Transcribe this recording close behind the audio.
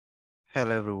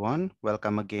Hello everyone,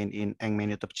 welcome again in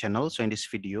Eng-Man YouTube channel. So in this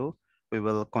video, we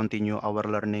will continue our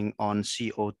learning on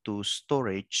CO2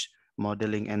 storage,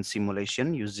 modeling and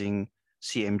simulation using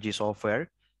CMG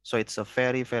software. So it's a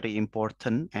very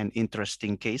important and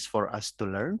interesting case for us to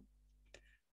learn.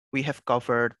 We have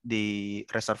covered the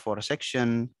reservoir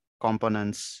section,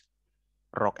 components,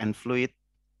 rock and fluid,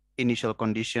 initial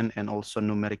condition, and also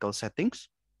numerical settings.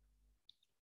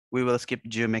 We will skip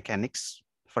geomechanics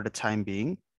for the time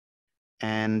being.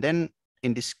 And then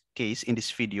in this case, in this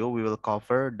video, we will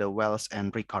cover the wells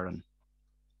and recurrent.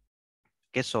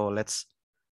 Okay, so let's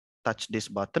touch this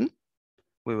button.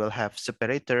 We will have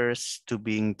separators,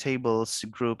 tubing tables,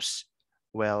 groups,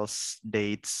 wells,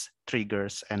 dates,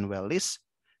 triggers, and well lists.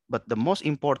 But the most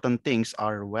important things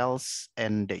are wells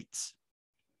and dates.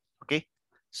 Okay,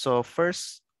 so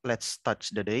first, let's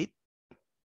touch the date.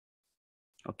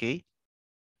 Okay,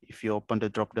 if you open the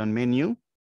drop-down menu,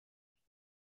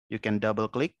 you can double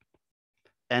click.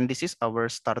 And this is our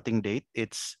starting date.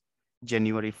 It's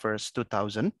January 1st,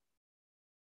 2000.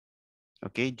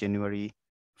 Okay, January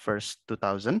 1st,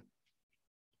 2000.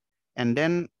 And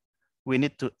then we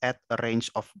need to add a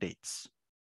range of dates,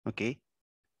 okay,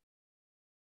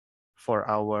 for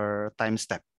our time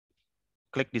step.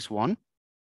 Click this one.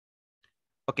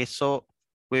 Okay, so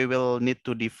we will need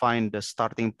to define the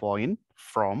starting point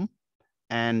from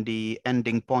and the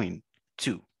ending point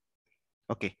to.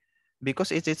 Okay,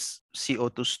 because it is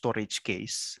CO2 storage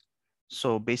case,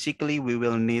 so basically we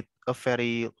will need a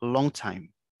very long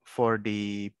time for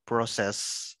the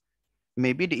process.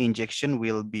 Maybe the injection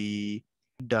will be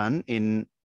done in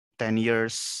 10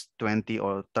 years, 20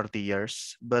 or 30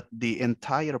 years, but the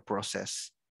entire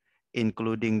process,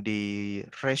 including the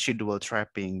residual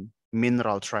trapping,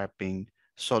 mineral trapping,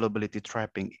 solubility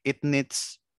trapping, it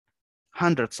needs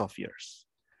hundreds of years,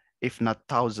 if not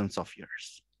thousands of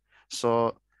years.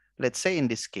 So let's say in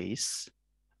this case,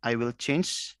 I will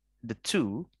change the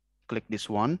two, click this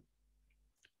one,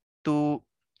 to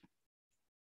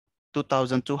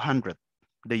 2200,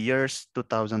 the years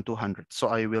 2200. So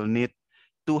I will need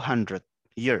 200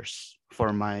 years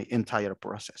for my entire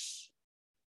process.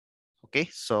 Okay,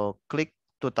 so click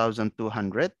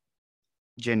 2200,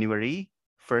 January,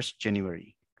 1st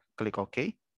January. Click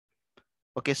OK.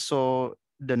 Okay, so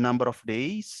the number of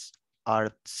days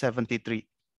are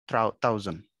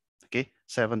 73,000. Okay,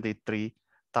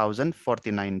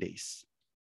 73,049 days,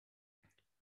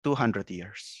 200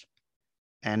 years.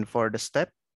 And for the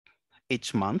step,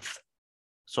 each month,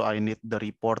 so I need the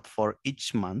report for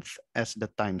each month as the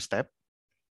time step.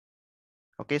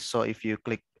 Okay, so if you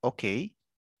click OK,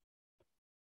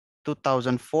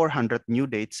 2,400 new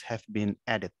dates have been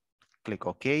added. Click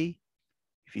OK.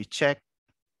 If you check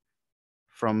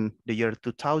from the year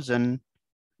 2000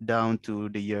 down to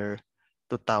the year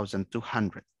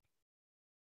 2200.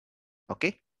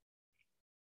 Okay,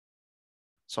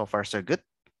 so far so good.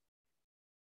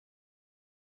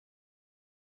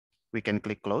 We can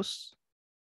click close.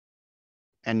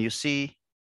 And you see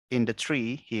in the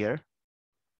tree here,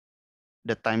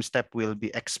 the time step will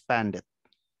be expanded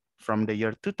from the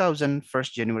year 2000,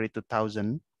 1st January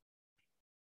 2000,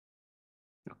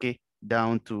 okay,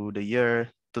 down to the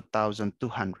year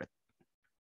 2200.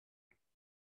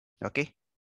 Okay,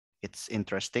 it's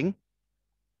interesting.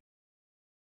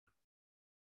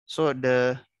 So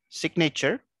the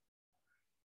signature,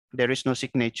 there is no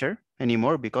signature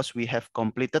anymore because we have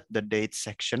completed the date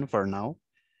section for now.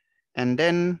 And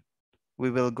then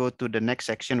we will go to the next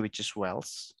section, which is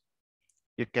wells.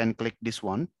 You can click this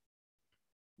one,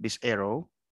 this arrow,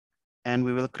 and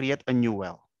we will create a new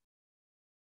well.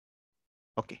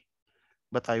 Okay,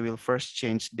 but I will first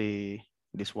change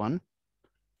this one,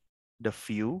 the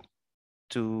view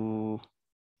to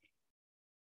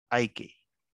IK.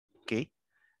 Okay,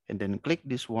 and then click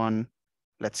this one.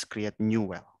 Let's create new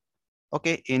well.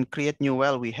 Okay, in create new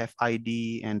well, we have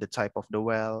ID and the type of the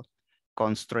well,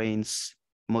 constraints,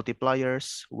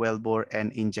 multipliers, wellbore,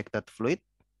 and injected fluid.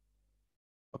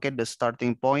 Okay, the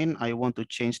starting point, I want to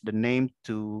change the name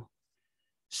to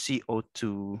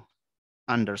CO2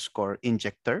 underscore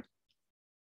injector.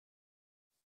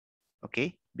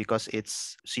 Okay, because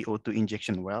it's CO2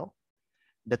 injection well.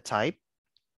 The type,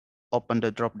 open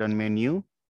the drop-down menu,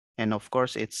 and of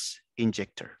course it's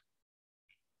injector.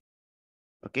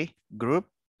 Okay, group,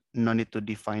 no need to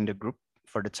define the group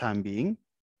for the time being.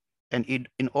 And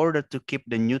in order to keep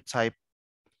the new type,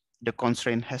 the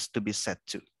constraint has to be set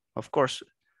to. Of course,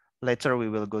 later we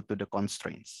will go to the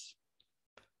constraints.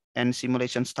 And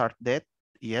simulation start date,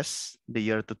 yes, the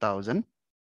year 2000.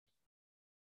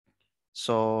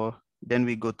 So then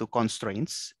we go to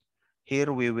constraints.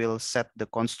 Here we will set the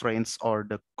constraints or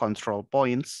the control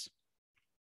points.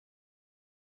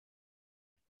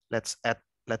 let's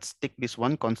tick this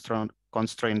one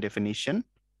constraint definition.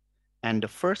 And the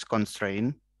first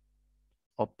constraint,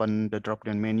 open the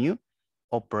drop-down menu,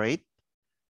 operate,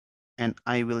 and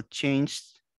I will change,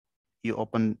 you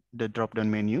open the drop-down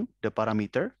menu, the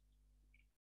parameter.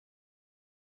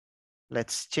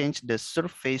 Let's change the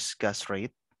surface gas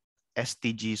rate,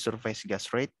 STG surface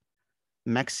gas rate,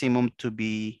 maximum to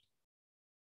be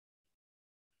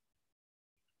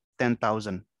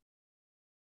 10,000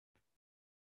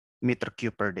 meter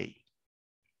cube per day.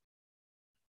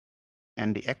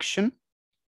 And the action,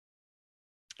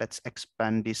 let's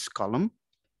expand this column.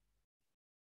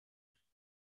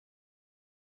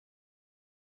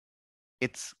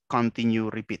 It's continue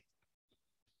repeat.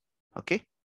 Okay.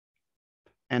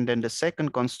 And then the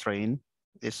second constraint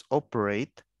is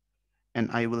operate,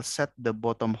 and I will set the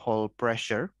bottom hole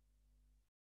pressure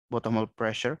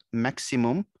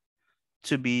maximum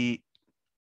to be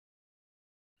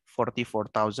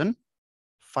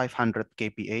 44,500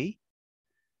 kPa.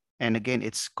 And again,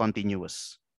 it's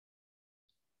continuous.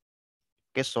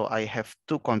 Okay, so I have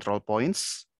two control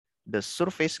points, the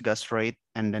surface gas rate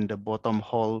and then the bottom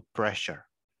hole pressure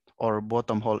or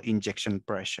bottom hole injection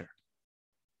pressure.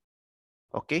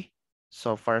 Okay,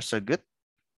 so far so good.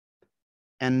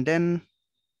 And then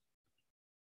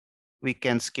we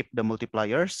can skip the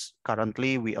multipliers.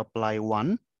 Currently we apply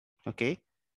 1, okay?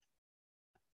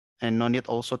 And no need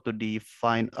also to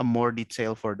define a more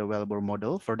detail for the wellbore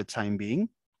model for the time being,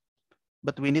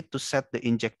 but we need to set the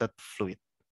injected fluid,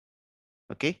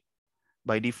 okay?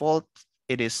 By default,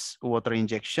 it is water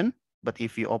injection, but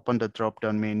if you open the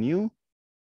drop-down menu,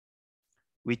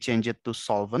 we change it to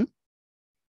solvent,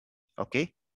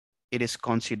 okay? It is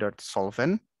considered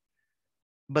solvent,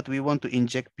 but we want to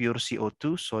inject pure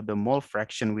CO2, so the mole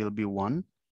fraction will be 1,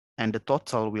 and the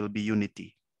total will be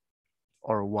unity,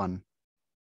 or 1.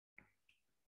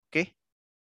 Okay?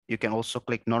 You can also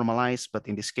click normalize, but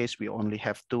in this case, we only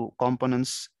have 2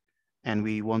 components, and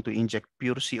we want to inject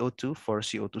pure CO2 for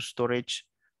CO2 storage,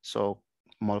 so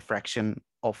mole fraction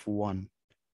of 1.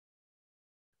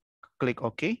 Click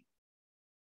OK.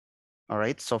 All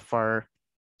right, so far,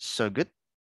 so good.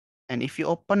 And if you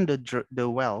open the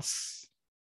wells,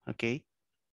 okay,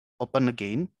 open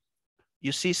again,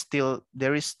 you see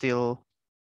there is still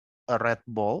a red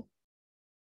ball.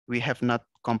 We have not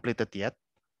completed yet.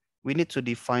 We need to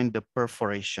define the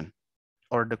perforation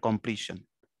or the completion.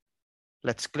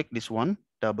 Let's click this one,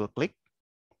 double click.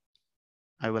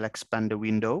 I will expand the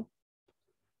window.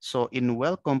 So in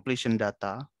well completion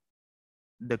data,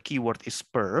 the keyword is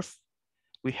perf.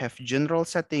 We have general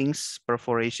settings,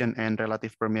 perforation, and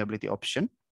relative permeability option.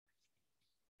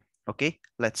 Okay,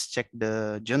 let's check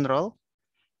the general,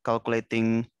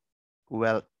 calculating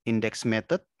well index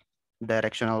method,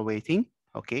 directional weighting,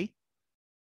 okay.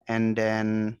 And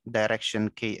then direction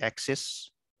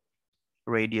k-axis,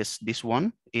 radius this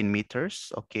one in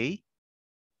meters, okay.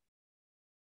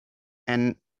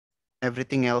 And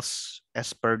everything else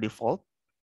as per default,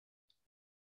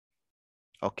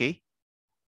 okay.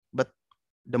 But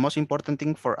the most important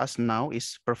thing for us now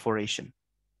is perforation,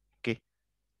 okay.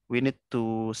 We need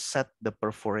to set the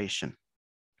perforation,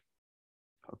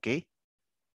 okay.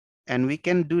 And we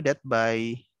can do that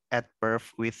by add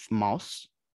perf with mouse,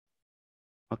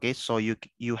 okay. So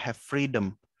you have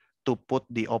freedom to put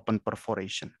the open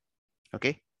perforation,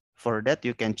 okay. For that,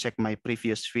 you can check my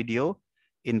previous video.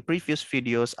 In previous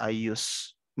videos, I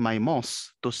use my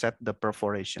mouse to set the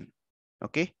perforation,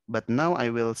 okay. But now I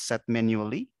will set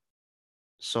manually.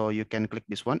 So you can click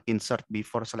this one, insert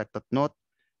before selected node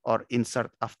or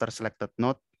insert after selected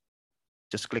node.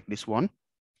 Just click this one,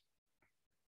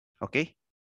 okay.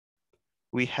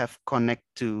 We have connect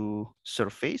to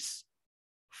surface,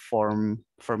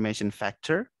 formation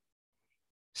factor,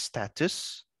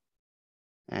 status,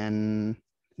 and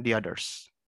the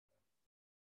others,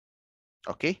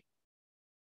 okay.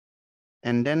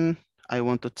 And then I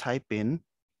want to type in,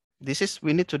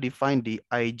 we need to define the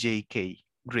IJK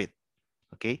grid,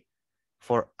 okay.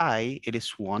 For I, it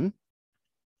is 1,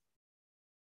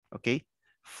 okay.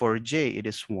 For J, it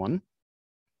is 1.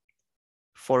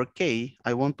 For K,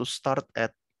 I want to start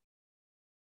at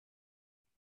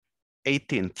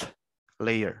 18th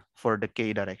layer for the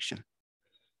K direction.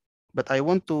 But I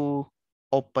want to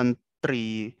open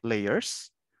 3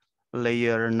 layers,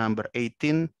 layer number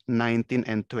 18, 19,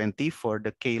 and 20 for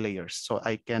the K layers. So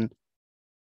I can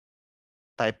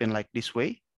type in like this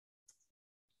way,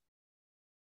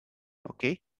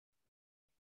 okay.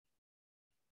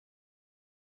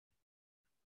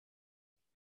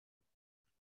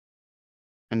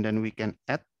 And then we can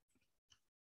add,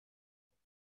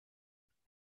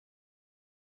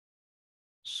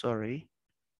 sorry,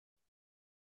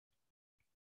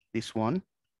 this one,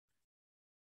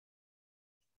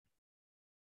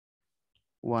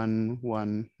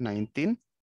 1119,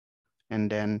 and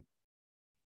then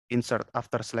insert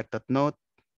after selected node,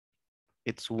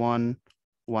 it's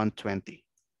 1120.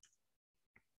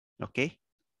 Okay.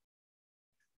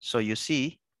 So you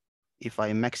see, if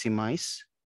I maximize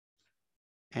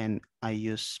and I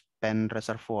use pen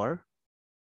reservoir,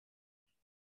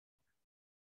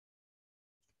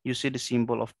 you see the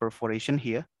symbol of perforation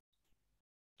here,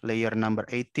 layer number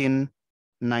 18,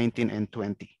 19, and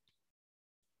 20.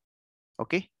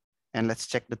 Okay, and let's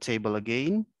check the table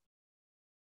again.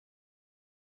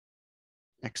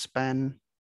 Expand.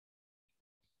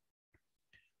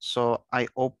 So I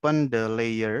open the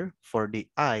layer for the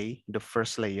I, the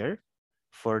first layer,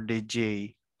 for the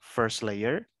J, first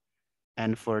layer,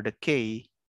 and for the K,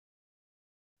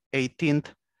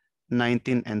 18th,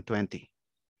 19, and 20.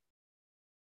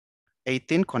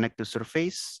 18 connect to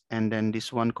surface, and then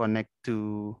this one connect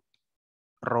to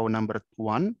row number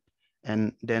 1,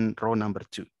 and then row number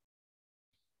 2.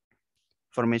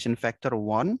 Formation factor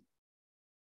 1,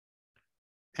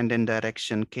 and then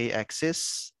direction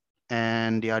k-axis,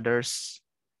 and the others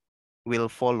will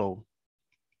follow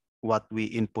what we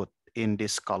input in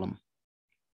this column.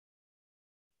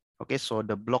 Okay, so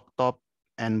the block top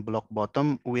and block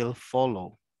bottom will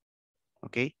follow.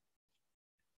 Okay.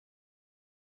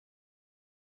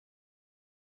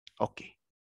 Okay.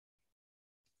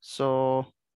 So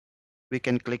we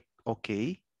can click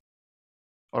OK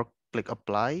or click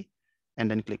apply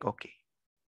and then click OK.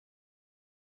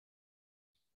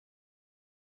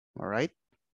 All right.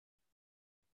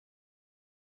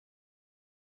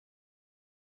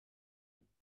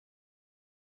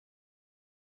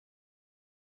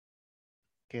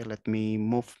 Okay, let me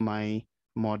move my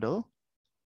model.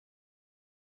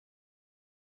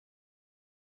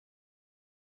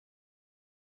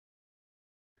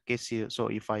 Okay, so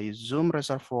if I zoom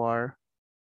reservoir,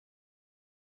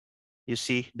 you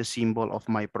see the symbol of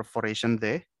my perforation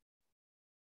there.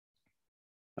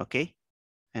 Okay,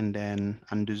 and then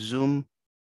undo zoom.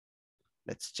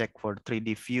 Let's check for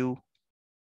 3D view.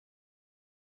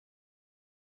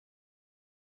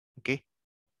 Okay.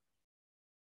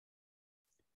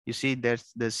 You see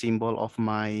there's the symbol of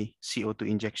my CO2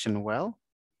 injection well.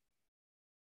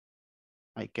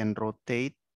 I can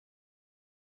rotate.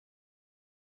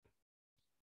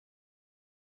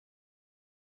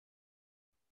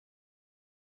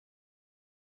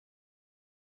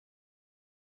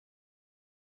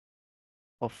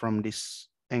 Or from this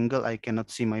angle, I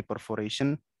cannot see my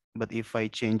perforation, but if I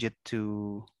change it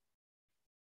to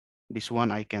this one,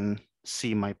 I can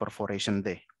see my perforation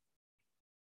there.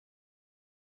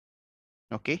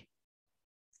 Okay.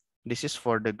 This is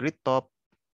for the grid top.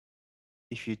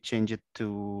 If you change it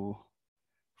to,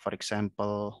 for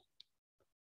example,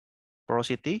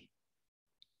 porosity,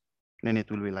 then it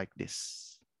will be like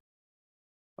this.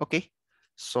 Okay,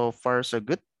 so far so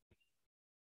good.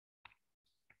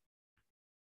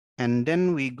 And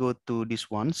then we go to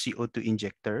this one, CO2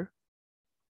 injector,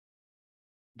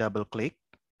 double click.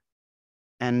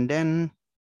 And then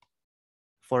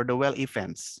for the well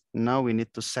events, now we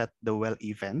need to set the well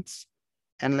events.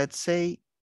 And let's say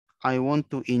I want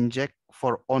to inject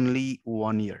for only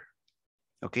 1 year,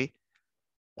 okay?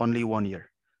 Only 1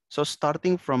 year. So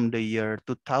starting from the year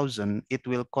 2000, it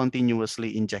will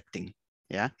continuously injecting.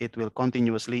 Yeah, it will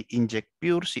continuously inject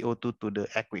pure CO2 to the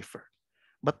aquifer.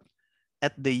 But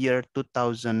at the year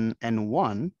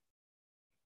 2001,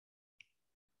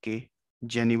 okay,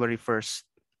 January 1st,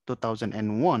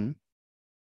 2001,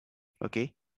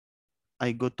 okay,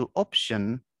 I go to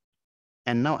option,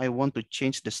 and now I want to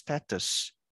change the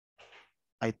status.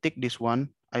 I take this one,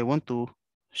 I want to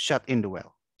shut in the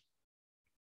well.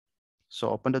 So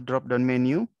open the drop-down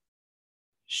menu,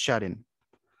 shut in.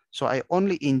 So I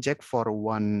only inject for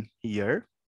 1 year.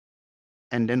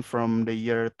 And then from the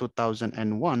year 2001,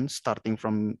 starting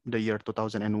from the year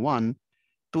 2001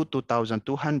 to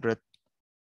 2200,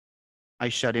 I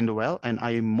shut in the well and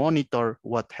I monitor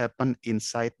what happened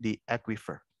inside the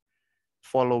aquifer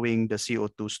following the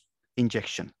CO2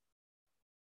 injection.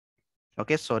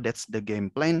 Okay, so that's the game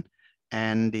plan,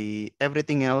 and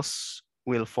everything else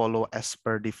will follow as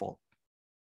per default.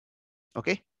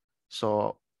 Okay,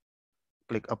 so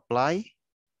click apply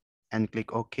and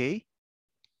click OK,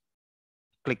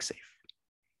 click save.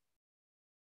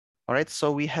 All right,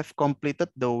 so we have completed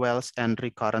the wells and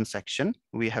recurrent section.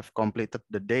 We have completed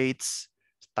the dates,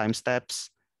 time steps,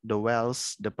 the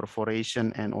wells, the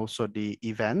perforation, and also the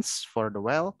events for the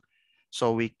well.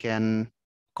 So we can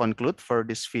conclude for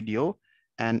this video.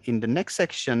 And in the next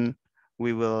section,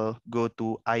 we will go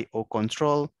to IO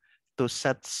control to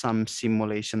set some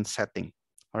simulation setting.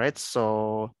 All right,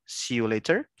 so see you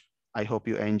later. I hope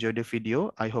you enjoyed the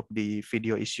video. I hope the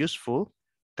video is useful.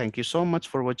 Thank you so much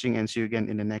for watching and see you again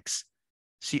in the next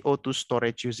CO2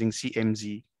 storage using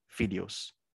CMG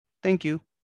videos. Thank you.